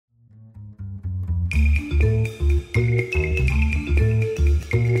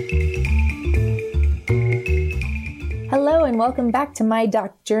welcome back to My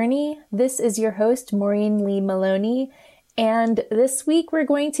Doc Journey. This is your host, Maureen Lee Maloney, and this week we're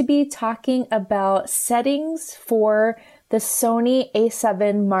going to be talking about settings for the Sony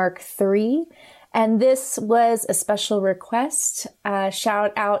a7 Mark III, and this was a special request.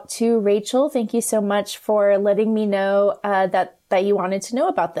 Shout out to Rachel. Thank you so much for letting me know that you wanted to know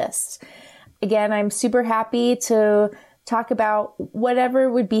about this. Again, I'm super happy to talk about whatever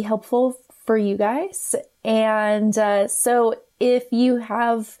would be helpful for you guys. And so if you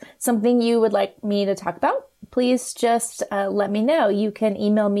have something you would like me to talk about, please just let me know. You can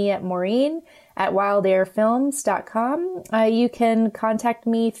email me at maureen@wildairfilms.com. You can contact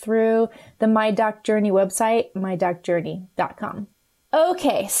me through the My Doc Journey website, mydocjourney.com.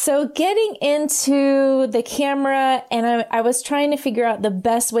 Okay, so getting into the camera, and I was trying to figure out the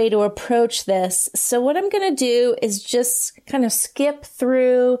best way to approach this. So what I'm going to do is just kind of skip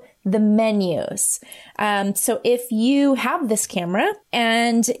through the menus. So if you have this camera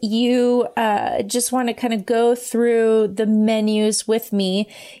and you just want to kind of go through the menus with me,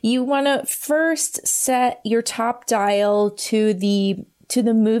 you want to first set your top dial to the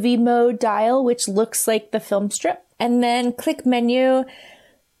movie mode dial, which looks like the film strip. And then click menu.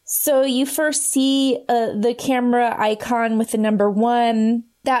 So you first see the camera icon with the number 1.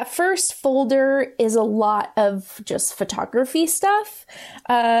 That first folder is a lot of just photography stuff.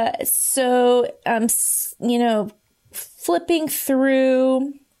 Flipping through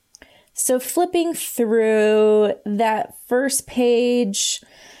that first page,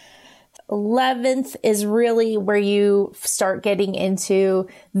 11th is really where you start getting into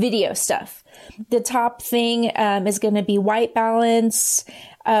video stuff. The top thing is going to be white balance,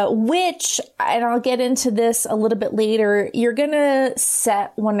 which, and I'll get into this a little bit later, you're going to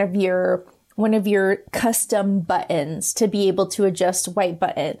set one of your custom buttons to be able to adjust white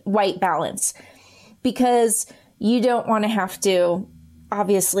balance, because you don't want to have to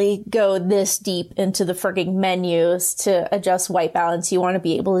obviously go this deep into the frigging menus to adjust white balance. You want to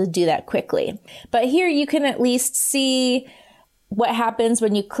be able to do that quickly. But here you can at least see what happens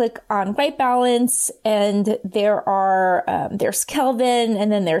when you click on white balance, and there's Kelvin, and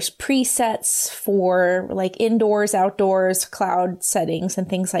then there's presets for like indoors, outdoors, cloud settings, and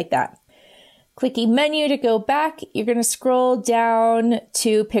things like that. Clicking menu to go back, you're going to scroll down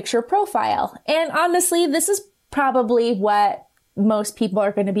to picture profile. And honestly, this is probably what most people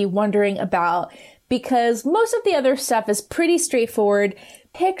are going to be wondering about, because most of the other stuff is pretty straightforward.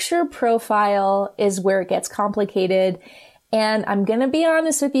 Picture profile is where it gets complicated. And I'm going to be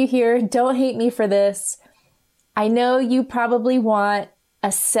honest with you here. Don't hate me for this. I know you probably want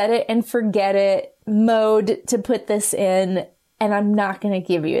a set it and forget it mode to put this in, and I'm not going to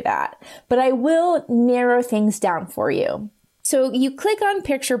give you that. But I will narrow things down for you. So you click on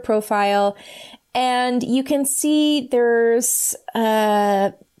picture profile, and you can see there's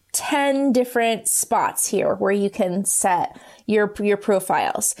 10 different spots here where you can set your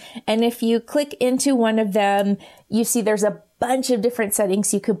profiles. And if you click into one of them, you see there's a bunch of different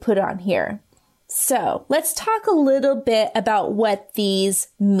settings you could put on here. So let's talk a little bit about what these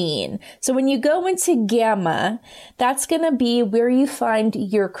mean. So when you go into gamma, that's going to be where you find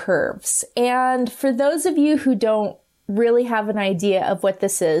your curves. And for those of you who don't really have an idea of what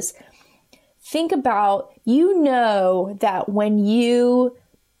this is, think about, you know that when you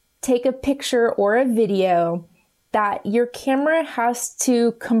take a picture or a video, that your camera has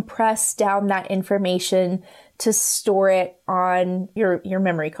to compress down that information to store it on your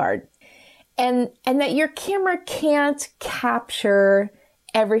memory card. And that your camera can't capture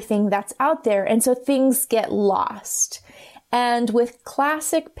everything that's out there. And so things get lost. And with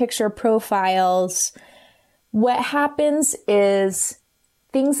classic picture profiles, what happens is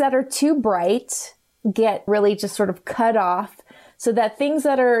things that are too bright get really just sort of cut off, so that things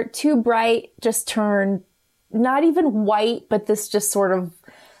that are too bright just turn not even white, but this just sort of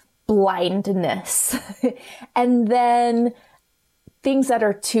blindness. And then things that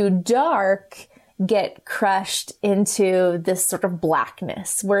are too dark get crushed into this sort of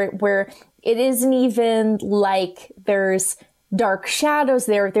blackness where it isn't even like there's dark shadows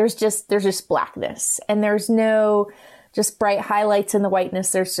there. There's just blackness, and there's no just bright highlights in the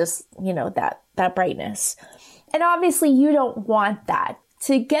whiteness. There's just, that brightness. And obviously you don't want that.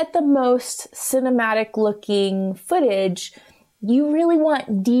 To get the most cinematic looking footage, you really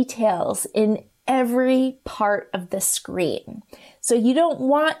want details in every part of the screen. So you don't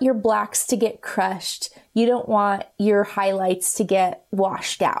want your blacks to get crushed. You don't want your highlights to get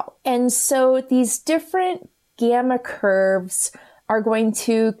washed out. And so these different gamma curves are going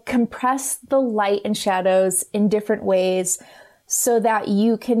to compress the light and shadows in different ways so that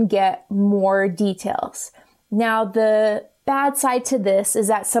you can get more details. Now, the bad side to this is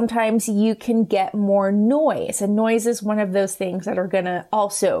that sometimes you can get more noise, and noise is one of those things that are going to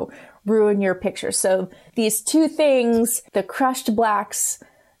also ruin your picture. So these two things, the crushed blacks,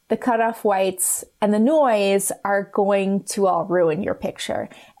 the cutoff whites, and the noise, are going to all ruin your picture.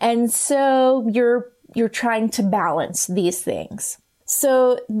 And so you're trying to balance these things.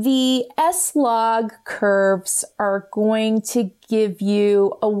 So the S-Log curves are going to give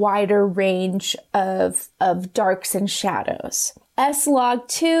you a wider range of darks and shadows. S-Log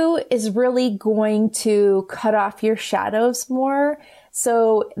 2 is really going to cut off your shadows more.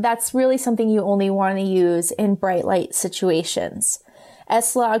 So that's really something you only want to use in bright light situations.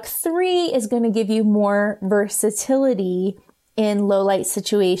 S-Log 3 is going to give you more versatility in low light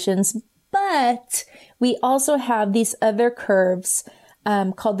situations, but we also have these other curves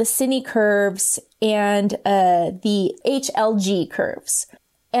called the Cine curves and the HLG curves.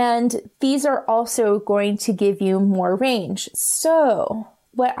 And these are also going to give you more range. So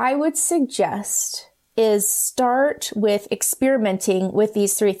what I would suggest is start with experimenting with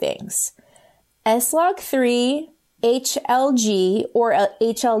these three things: S-Log 3, HLG or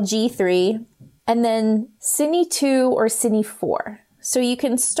HLG 3, and then Cine 2 or Cine 4. So you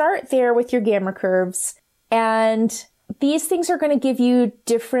can start there with your gamma curves, and these things are going to give you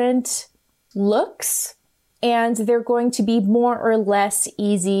different looks, and they're going to be more or less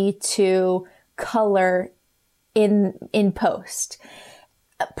easy to color in post.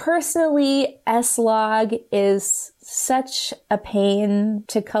 Personally, S-Log is such a pain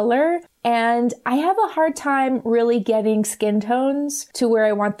to color, and I have a hard time really getting skin tones to where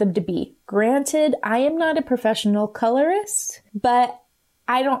I want them to be. Granted, I am not a professional colorist, but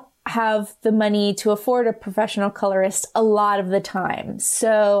I don't have the money to afford a professional colorist a lot of the time.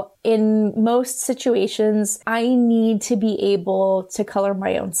 So in most situations, I need to be able to color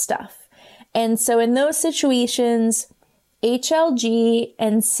my own stuff. And so in those situations, HLG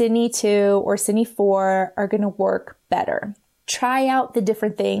and Cine 2 or Cine 4 are going to work better. Try out the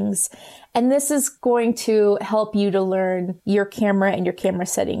different things, and this is going to help you to learn your camera and your camera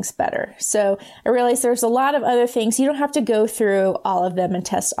settings better. So I realize there's a lot of other things. You don't have to go through all of them and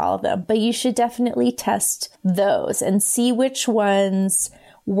test all of them, but you should definitely test those and see which ones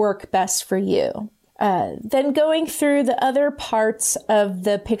work best for you. Then going through the other parts of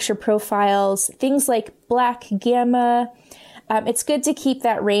the picture profiles, things like black gamma, it's good to keep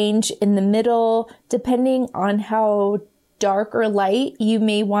that range in the middle. Depending on how dark or light, you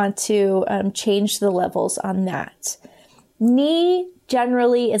may want to change the levels on that. Knee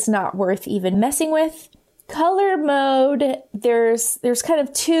generally is not worth even messing with. Color mode, there's kind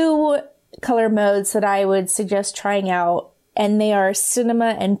of two color modes that I would suggest trying out, and they are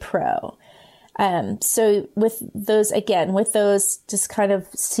Cinema and Pro. So with those, just kind of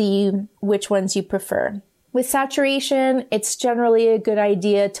see which ones you prefer. With saturation, it's generally a good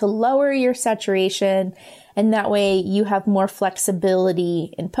idea to lower your saturation, and that way you have more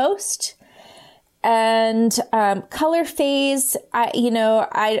flexibility in post. And color phase,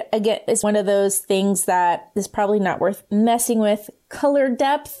 again, is one of those things that is probably not worth messing with. Color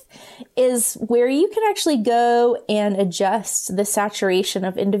depth is where you can actually go and adjust the saturation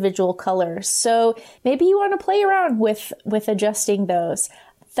of individual colors. So maybe you want to play around with adjusting those.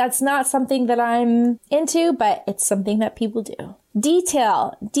 That's not something that I'm into, but it's something that people do.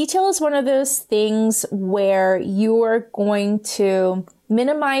 Detail. Detail is one of those things where you're going to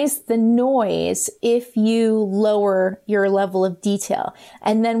minimize the noise if you lower your level of detail.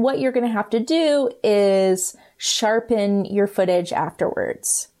 And then what you're going to have to do is sharpen your footage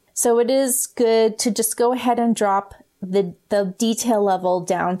afterwards. So it is good to just go ahead and drop the detail level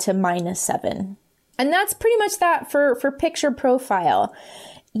down to -7. And that's pretty much that for picture profile.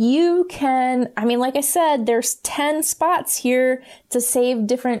 You can, like I said, there's 10 spots here to save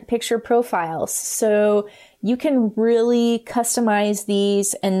different picture profiles. So you can really customize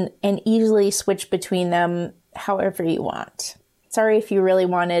these and easily switch between them however you want. Sorry if you really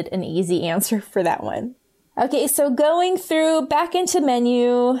wanted an easy answer for that one. Okay, so going through back into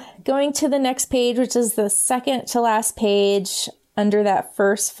menu, going to the next page, which is the second to last page under that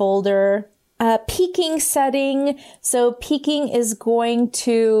first folder. Peaking setting. So peaking is going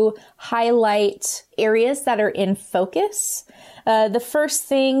to highlight areas that are in focus. The first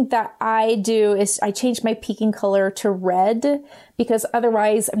thing that I do is I change my peaking color to red, because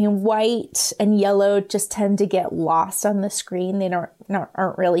otherwise, white and yellow just tend to get lost on the screen. They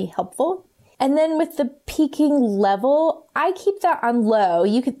aren't really helpful. And then with the peaking level, I keep that on low.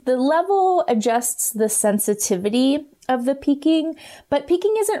 The level adjusts the sensitivity of the peaking, but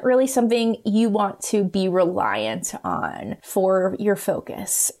peaking isn't really something you want to be reliant on for your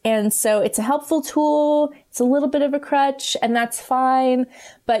focus. And so it's a helpful tool. It's a little bit of a crutch, and that's fine,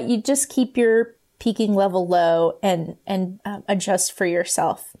 but you just keep your peaking level low and adjust for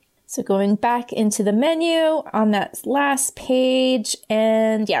yourself. So going back into the menu on that last page,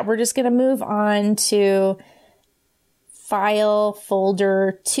 and yeah, we're just going to move on to File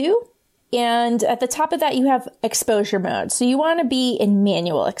Folder 2. And at the top of that, you have exposure mode. So you want to be in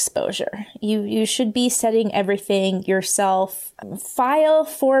manual exposure. You should be setting everything yourself. File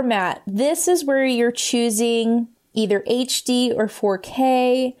format. This is where you're choosing either HD or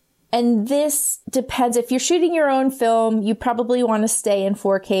 4K. And this depends. If you're shooting your own film, you probably want to stay in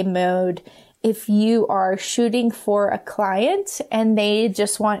 4K mode. If you are shooting for a client and they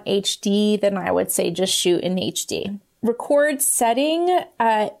just want HD, then I would say just shoot in HD. Record setting,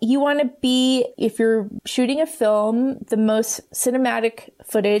 you want to be, if you're shooting a film, the most cinematic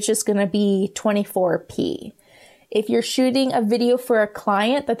footage is going to be 24p. If you're shooting a video for a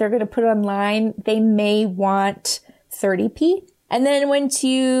client that they're going to put online, they may want 30p. And then once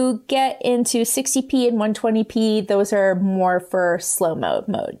you get into 60p and 120p, those are more for slow-mo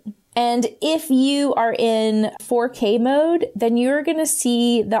mode. And if you are in 4K mode, then you're going to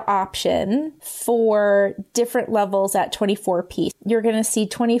see the option for different levels at 24p. You're going to see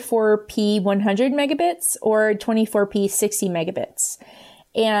 24p 100 megabits or 24p 60 megabits.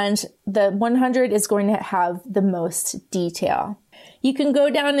 And the 100 is going to have the most detail. You can go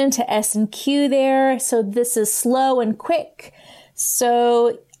down into S&Q there. So this is slow and quick.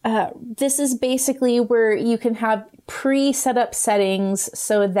 So this is basically where you can have pre-set up settings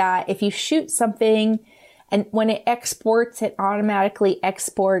so that if you shoot something and when it exports, it automatically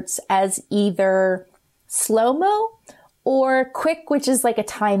exports as either slow-mo or quick, which is like a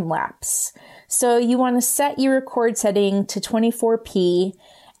time lapse. So you want to set your record setting to 24p,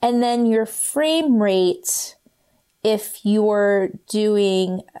 and then your frame rate, if you're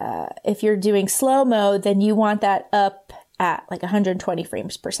doing slow-mo, then you want that up at like 120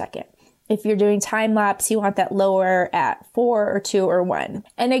 frames per second. If you're doing time lapse, you want that lower at 4 or 2 or 1.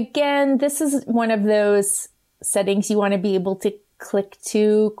 And again, this is one of those settings you want to be able to click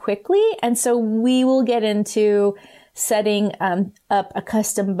to quickly. And so we will get into setting up a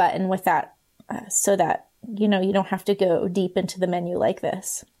custom button with that so that, you don't have to go deep into the menu like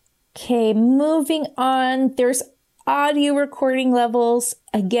this. Okay, moving on. There's audio recording levels.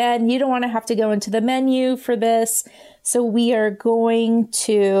 Again, you don't want to have to go into the menu for this. So we are going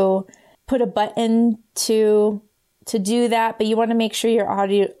to put a button to do that, but you want to make sure your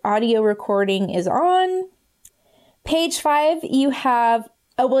audio recording is on. Page 5, you have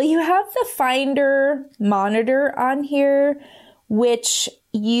the Finder monitor on here, which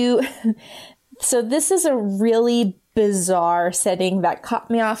so this is a really bizarre setting that caught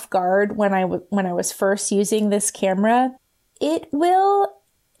me off guard when I was first using this camera. It will,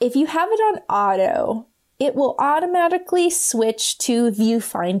 if you have it on auto, it will automatically switch to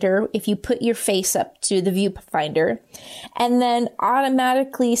viewfinder if you put your face up to the viewfinder, and then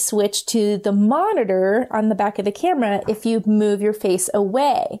automatically switch to the monitor on the back of the camera if you move your face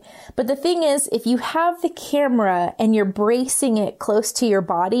away. But the thing is, if you have the camera and you're bracing it close to your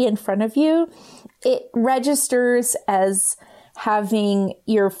body in front of you, it registers as having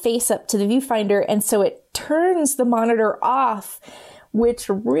your face up to the viewfinder, and so it turns the monitor off, which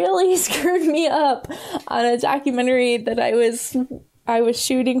really screwed me up on a documentary that I was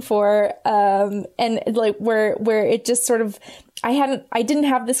shooting for, and like where it just sort of, I didn't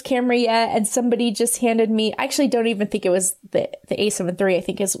have this camera yet, and somebody just handed me, I actually don't even think it was the A7 III, I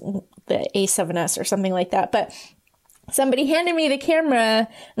think it's the A7S or something like that, but somebody handed me the camera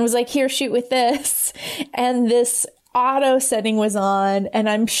and was like, here, shoot with this, and this auto setting was on, and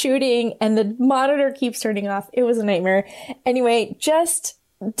I'm shooting and the monitor keeps turning off. It was a nightmare. Anyway, just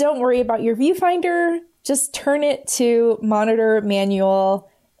don't worry about your viewfinder. Just turn it to monitor manual,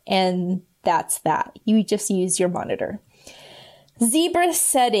 and that's that. You just use your monitor. Zebra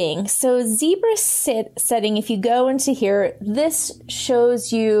setting. So zebra setting, if you go into here, this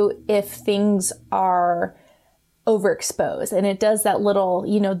shows you if things are overexposed, and it does that little,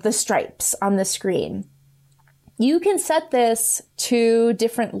 the stripes on the screen. You can set this to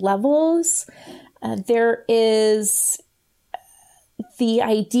different levels. There is the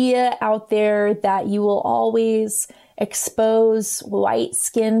idea out there that you will always expose white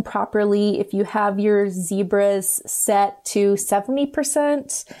skin properly if you have your zebras set to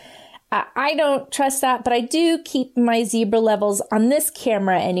 70%. I don't trust that, but I do keep my zebra levels on this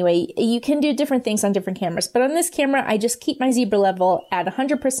camera anyway. You can do different things on different cameras, but on this camera, I just keep my zebra level at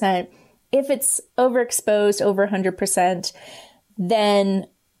 100%. If it's overexposed, over 100%, then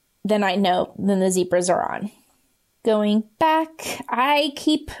I know, then the zebras are on. Going back, I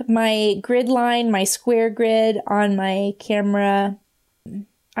keep my grid line, my square grid on my camera.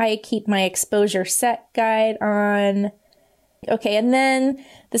 I keep my exposure set guide on. Okay, and then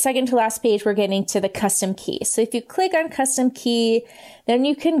the second to last page, we're getting to the custom key. So if you click on custom key, then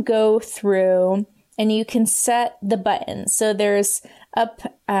you can go through and you can set the buttons. So there's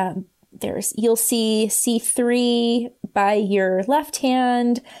you'll see C3 by your left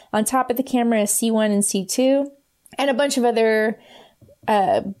hand. On top of the camera is C1 and C2, and a bunch of other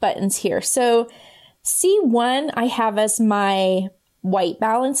buttons here. So C1 I have as my white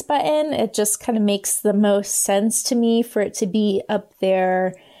balance button. It just kind of makes the most sense to me for it to be up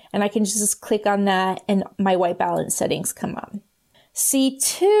there, and I can just click on that and my white balance settings come up.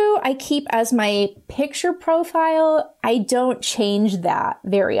 C2 I keep as my picture profile. I don't change that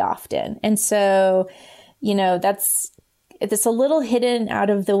very often, and so it's a little hidden out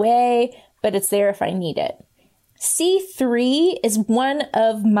of the way, but it's there if I need it. C3 is one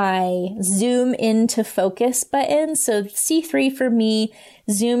of my zoom into focus buttons. So C3 for me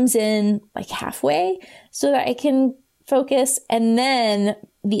zooms in like halfway so that I can focus. And then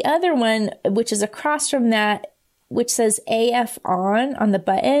the other one, which is across from that, which says AF on the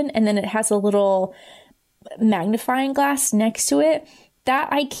button, and then it has a little magnifying glass next to it,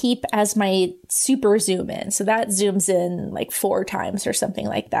 that I keep as my super zoom in. So that zooms in like 4 times or something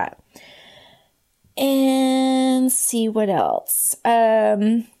like that. And see what else.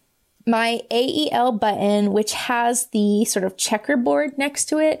 My AEL button, which has the sort of checkerboard next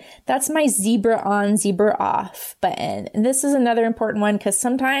to it, that's my zebra on, zebra off button. And this is another important one because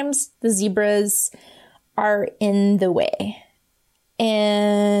sometimes the zebras are in the way.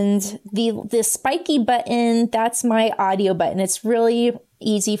 And the spiky button, that's my audio button. It's really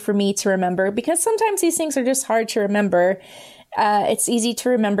easy for me to remember because sometimes these things are just hard to remember. It's easy to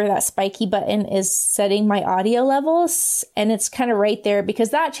remember that spiky button is setting my audio levels, and it's kind of right there because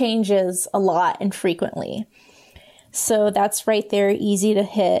that changes a lot and frequently. So that's right there, easy to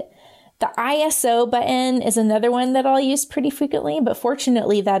hit. The ISO button is another one that I'll use pretty frequently, but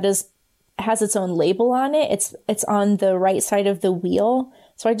fortunately that has its own label on it. It's on the right side of the wheel,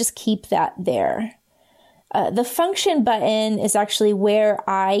 so I just keep that there. The function button is actually where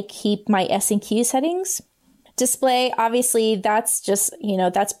I keep my S&Q settings. Display, obviously, that's just,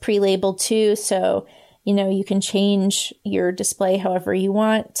 that's pre-labeled too. So, you can change your display however you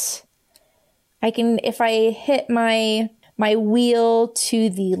want. If I hit my wheel to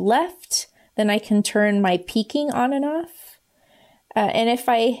the left, then I can turn my peaking on and off. And if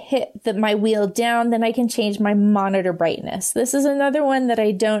I hit my wheel down, then I can change my monitor brightness. This is another one that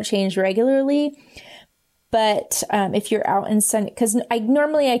I don't change regularly. But if you're out in sun, because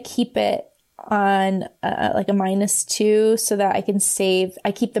I keep it on like a -2 so that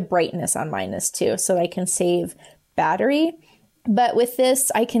I keep the brightness on -2 so that I can save battery. But with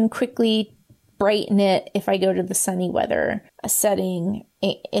this, I can quickly brighten it if I go to the sunny weather setting,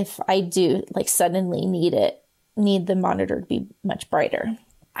 if I do like suddenly need the monitor to be much brighter.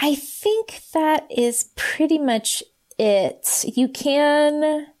 I think that is pretty much it. You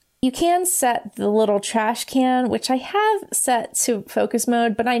can set the little trash can, which I have set to focus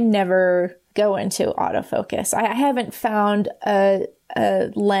mode, but I never go into autofocus. I haven't found a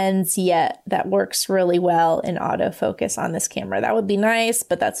lens yet that works really well in autofocus on this camera. That would be nice,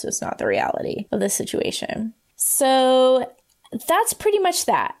 but that's just not the reality of the situation. So that's pretty much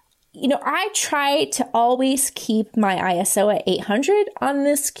that. I try to always keep my ISO at 800 on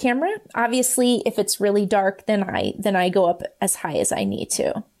this camera. Obviously, if it's really dark, then I go up as high as I need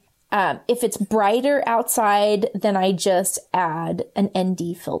to. If it's brighter outside, then I just add an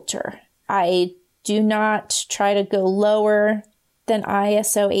ND filter. I do not try to go lower than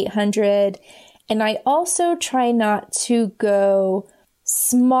ISO 800. And I also try not to go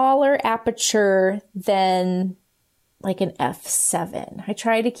smaller aperture than like an f7. I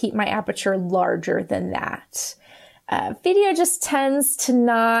try to keep my aperture larger than that. Video just tends to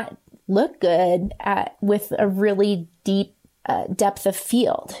not look good with a really deep depth of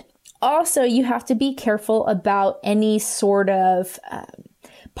field. Also, you have to be careful about any sort of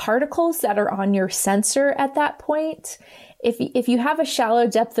particles that are on your sensor at that point. If you have a shallow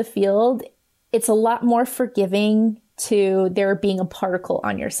depth of field, it's a lot more forgiving to there being a particle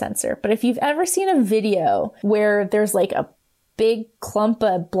on your sensor. But if you've ever seen a video where there's like a big clump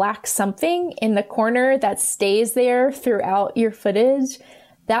of black something in the corner that stays there throughout your footage,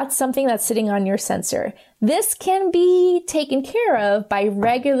 that's something that's sitting on your sensor. This can be taken care of by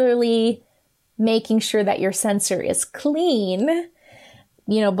regularly making sure that your sensor is clean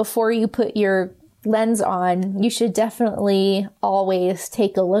before you put your lens on, you should definitely always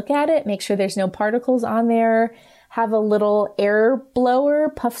take a look at it. Make sure there's no particles on there. Have a little air blower,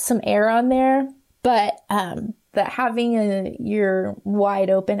 puff some air on there. But that having your wide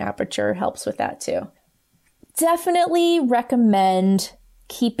open aperture helps with that too. Definitely recommend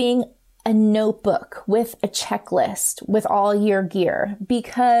keeping a notebook with a checklist with all your gear,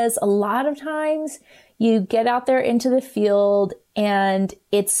 because a lot of times you get out there into the field and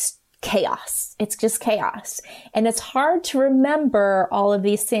it's chaos. It's just chaos. And it's hard to remember all of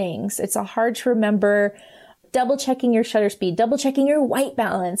these things. It's hard to remember double checking your shutter speed, double checking your white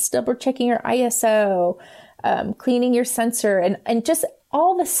balance, double checking your ISO, cleaning your sensor, and just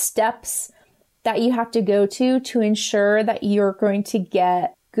all the steps that you have to go to ensure that you're going to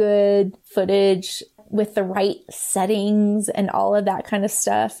get good footage with the right settings and all of that kind of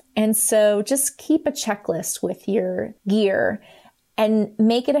stuff. And so just keep a checklist with your gear and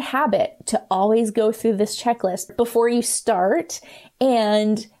make it a habit to always go through this checklist before you start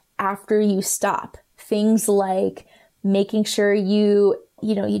and after you stop. Things like making sure you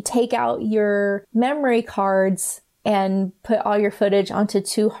take out your memory cards and put all your footage onto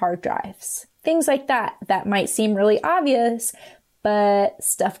 2 hard drives. Things like that. That might seem really obvious, but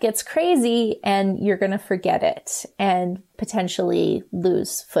stuff gets crazy and you're going to forget it and potentially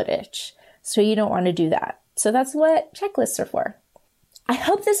lose footage. So you don't want to do that. So that's what checklists are for. I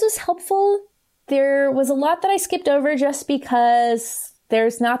hope this was helpful. There was a lot that I skipped over just because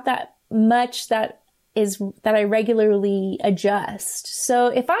there's not that much that I regularly adjust. So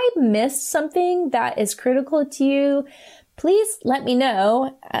if I missed something that is critical to you, please let me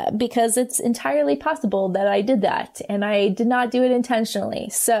know, because it's entirely possible that I did that and I did not do it intentionally.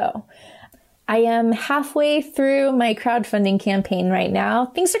 So I am halfway through my crowdfunding campaign right now.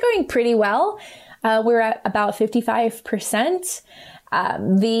 Things are going pretty well. We're at about 55%.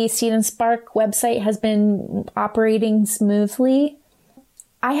 The Seed and Spark website has been operating smoothly.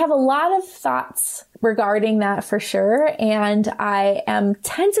 I have a lot of thoughts regarding that for sure, and I am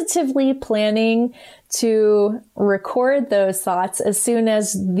tentatively planning to record those thoughts as soon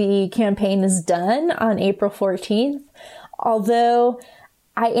as the campaign is done on April 14th. Although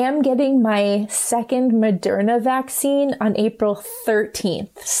I am getting my second Moderna vaccine on April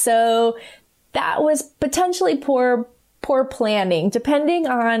 13th. So that was potentially poor planning. Depending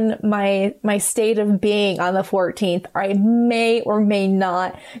on my state of being on the 14th, I may or may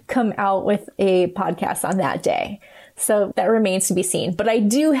not come out with a podcast on that day. So that remains to be seen. But I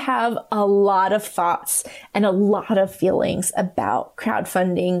do have a lot of thoughts and a lot of feelings about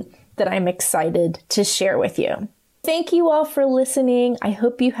crowdfunding that I'm excited to share with you. Thank you all for listening. I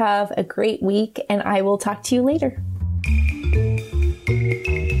hope you have a great week, and I will talk to you later.